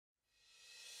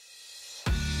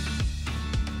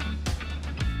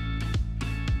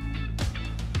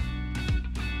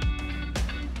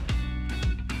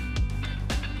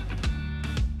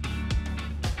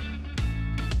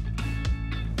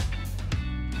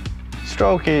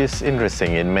Stroke is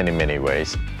interesting in many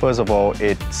ways. First of all,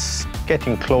 it's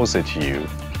getting closer to you.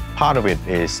 Part of it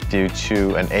is due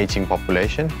to an aging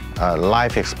population.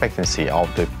 Life expectancy of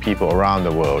the people around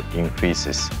the world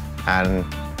increases, and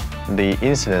the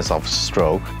incidence of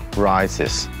stroke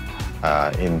rises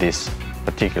in this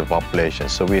particular population.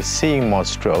 So we're seeing more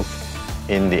stroke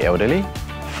in the elderly.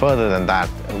 Further than that,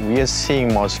 we are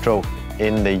seeing more stroke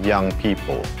in the young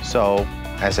people. So,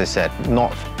 as I said,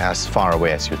 not as far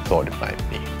away as you thought it might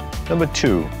be. Number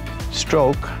two,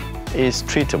 stroke is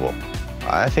treatable.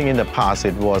 I think in the past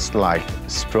it was like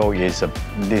stroke is a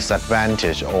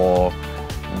disadvantage or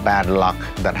bad luck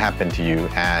that happened to you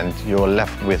and you're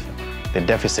left with the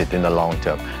deficit in the long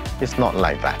term. It's not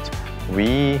like that.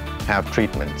 We have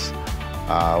treatments.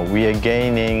 We are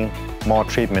gaining more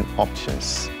treatment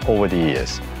options over the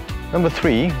years. Number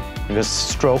three, because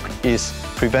stroke is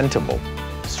preventable.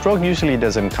 Stroke usually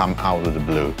doesn't come out of the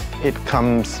blue. It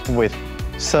comes with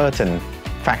certain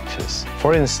factors.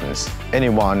 For instance,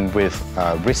 anyone with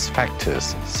risk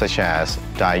factors such as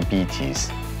diabetes,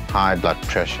 high blood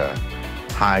pressure,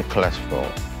 high cholesterol,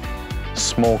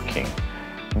 smoking,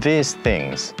 these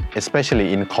things,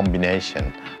 especially in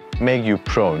combination, make you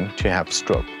prone to have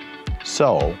stroke.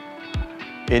 So,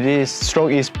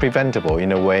 stroke is preventable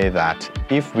in a way that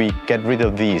if we get rid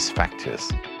of these factors.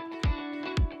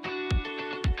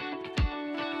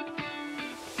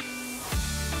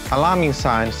 Alarming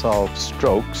signs of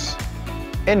strokes,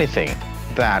 anything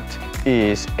that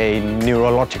is a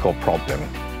neurological problem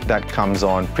that comes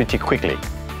on pretty quickly.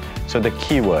 So the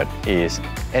key word is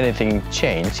anything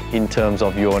change in terms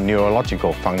of your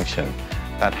neurological function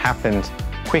that happens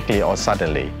quickly or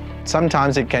suddenly.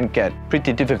 Sometimes it can get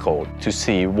pretty difficult to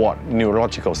see what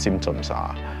neurological symptoms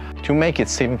are. To make it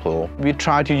simple, we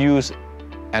try to use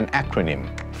an acronym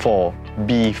for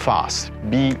B-FAST,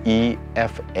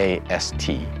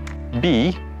 B-E-F-A-S-T.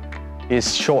 B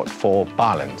is short for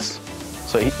balance.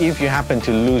 So if you happen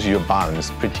to lose your balance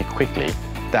pretty quickly,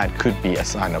 that could be a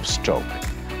sign of stroke.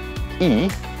 E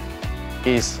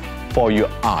is for your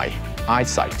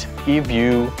eyesight. If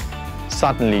you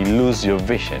suddenly lose your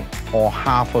vision or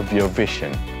half of your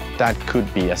vision, that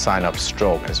could be a sign of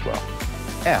stroke as well.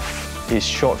 F is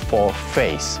short for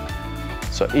face.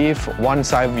 So if one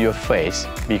side of your face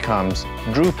becomes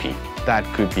droopy, that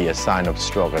could be a sign of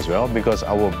stroke as well, because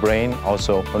our brain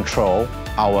also controls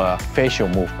our facial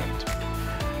movement.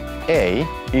 A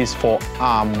is for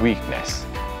arm weakness.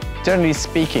 Generally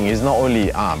speaking, it's not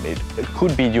only arm, it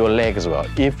could be your leg as well.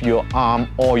 If your arm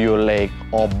or your leg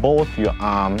or both your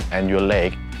arm and your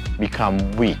leg become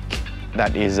weak,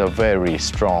 that is a very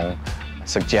strong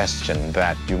suggestion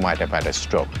that you might have had a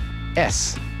stroke.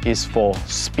 S is for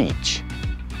speech.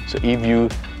 So if you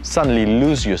suddenly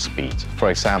lose your speech, for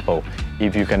example,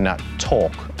 if you cannot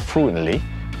talk fluently,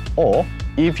 or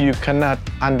if you cannot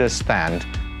understand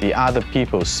the other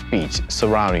people's speech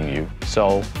surrounding you,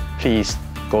 so please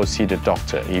go see the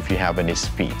doctor if you have any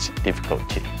speech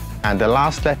difficulty. And the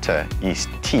last letter is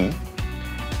T.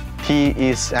 T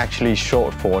is actually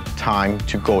short for time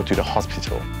to go to the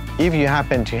hospital. If you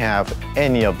happen to have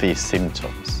any of these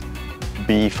symptoms,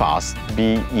 B-FAST,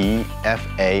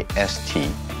 B-E-F-A-S-T,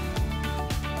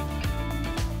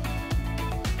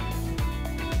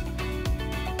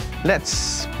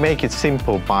 let's make it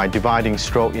simple by dividing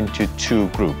stroke into two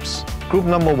groups. Group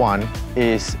number one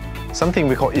is something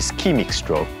we call ischemic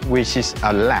stroke, which is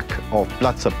a lack of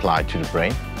blood supply to the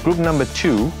brain. Group number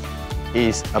two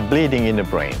is a bleeding in the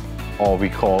brain, or we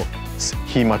call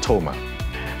hematoma.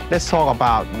 Let's talk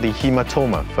about the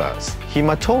hematoma first.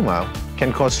 Hematoma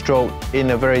can cause stroke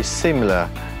in a very similar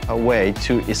way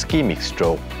to ischemic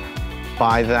stroke,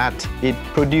 by that it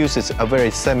produces a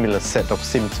very similar set of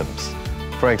symptoms.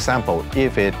 For example,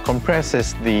 if it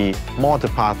compresses the motor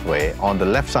pathway on the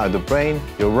left side of the brain,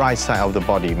 your right side of the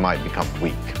body might become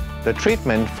weak. The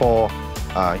treatment for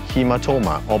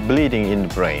hematoma or bleeding in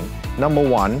the brain, number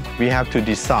one, we have to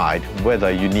decide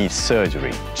whether you need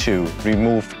surgery to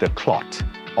remove the clot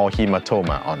or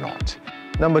hematoma or not.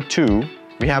 Number two,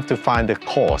 we have to find the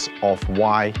cause of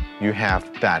why you have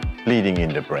that bleeding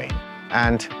in the brain.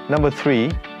 And number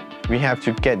three, we have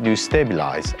to get you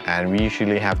stabilized, and we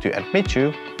usually have to admit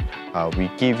you. We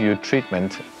give you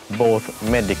treatment both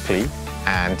medically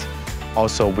and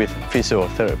also with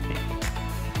physiotherapy.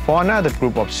 For another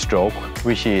group of stroke,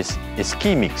 which is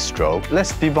ischemic stroke,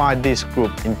 let's divide this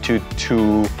group into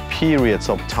two periods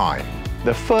of time.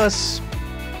 The first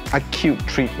acute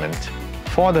treatment,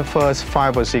 for the first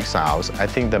 5 or 6 hours, I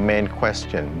think the main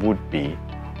question would be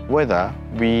whether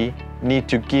we need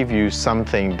to give you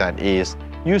something that is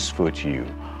useful to you.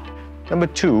 Number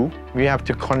two, we have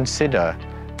to consider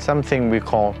something we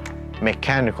call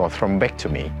mechanical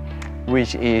thrombectomy,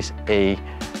 which is a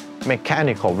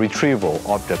mechanical retrieval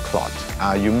of the clot.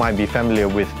 You might be familiar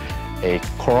with a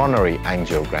coronary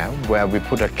angiogram, where we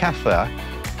put a catheter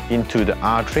into the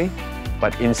artery,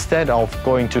 but instead of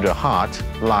going to the heart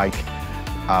like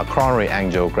a coronary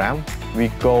angiogram, we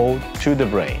go to the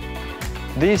brain.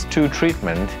 These two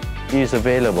treatments is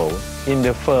available in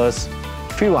the first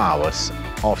few hours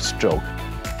of stroke.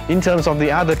 In terms of the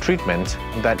other treatment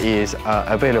that is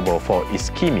available for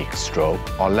ischemic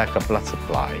stroke or lack of blood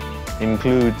supply,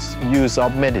 includes use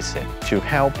of medicine to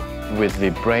help with the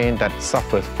brain that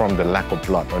suffers from the lack of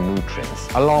blood or nutrients.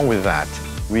 Along with that,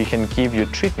 we can give you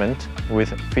treatment with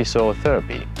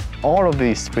physiotherapy. All of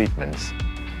these treatments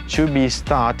should be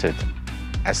started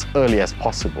as early as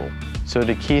possible. So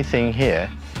the key thing here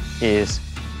is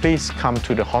please come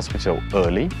to the hospital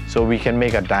early so we can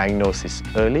make a diagnosis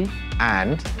early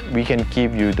and we can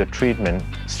give you the treatment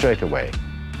straight away.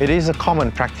 It is a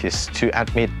common practice to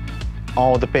admit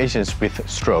all the patients with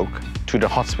stroke to the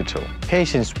hospital.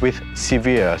 Patients with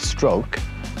severe stroke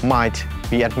might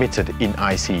be admitted in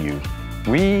ICU.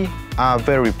 We are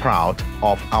very proud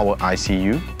of our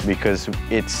ICU because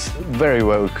it's very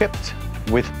well equipped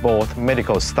with both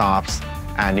medical staffs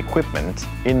and equipment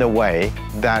in a way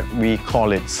that we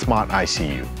call it SMART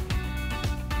ICU.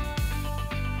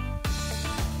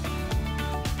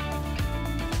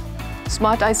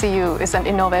 SMART ICU is an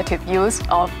innovative use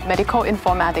of medical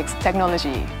informatics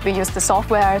technology. We use the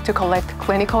software to collect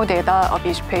clinical data of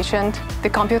each patient. The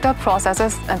computer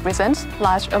processes and presents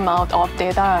large amount of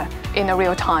data in a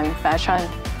real-time fashion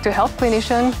to help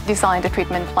clinicians design the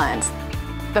treatment plans.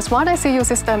 The SMART ICU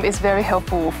system is very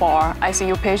helpful for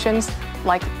ICU patients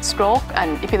like stroke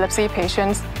and epilepsy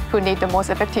patients who need the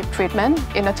most effective treatment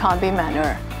in a timely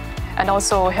manner, and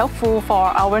also helpful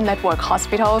for our network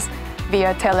hospitals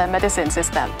via telemedicine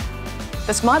system.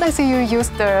 The SMART ICU uses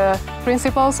the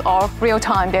principles of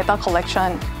real-time data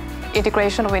collection,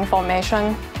 integration of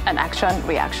information, and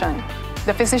action-reaction.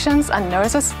 The physicians and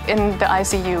nurses in the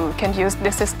ICU can use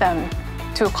this system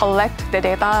to collect the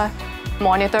data,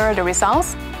 monitor the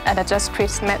results, and adjust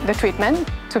the treatment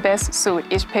to best suit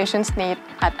each patient's need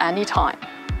at any time.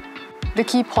 The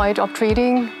key point of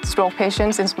treating stroke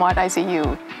patients in SMART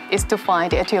ICU is to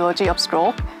find the etiology of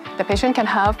stroke. The patient can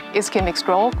have ischemic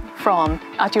stroke from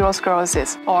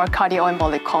arteriosclerosis or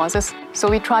cardioembolic causes. So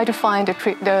we try to find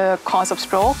the cause of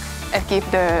stroke and give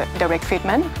the direct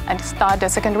treatment and start the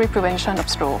secondary prevention of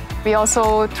stroke. We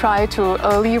also try to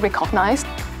early recognize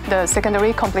the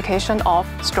secondary complication of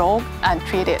stroke and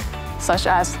treat it, such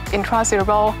as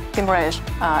intracerebral hemorrhage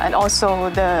and also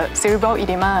the cerebral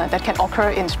edema that can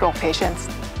occur in stroke patients.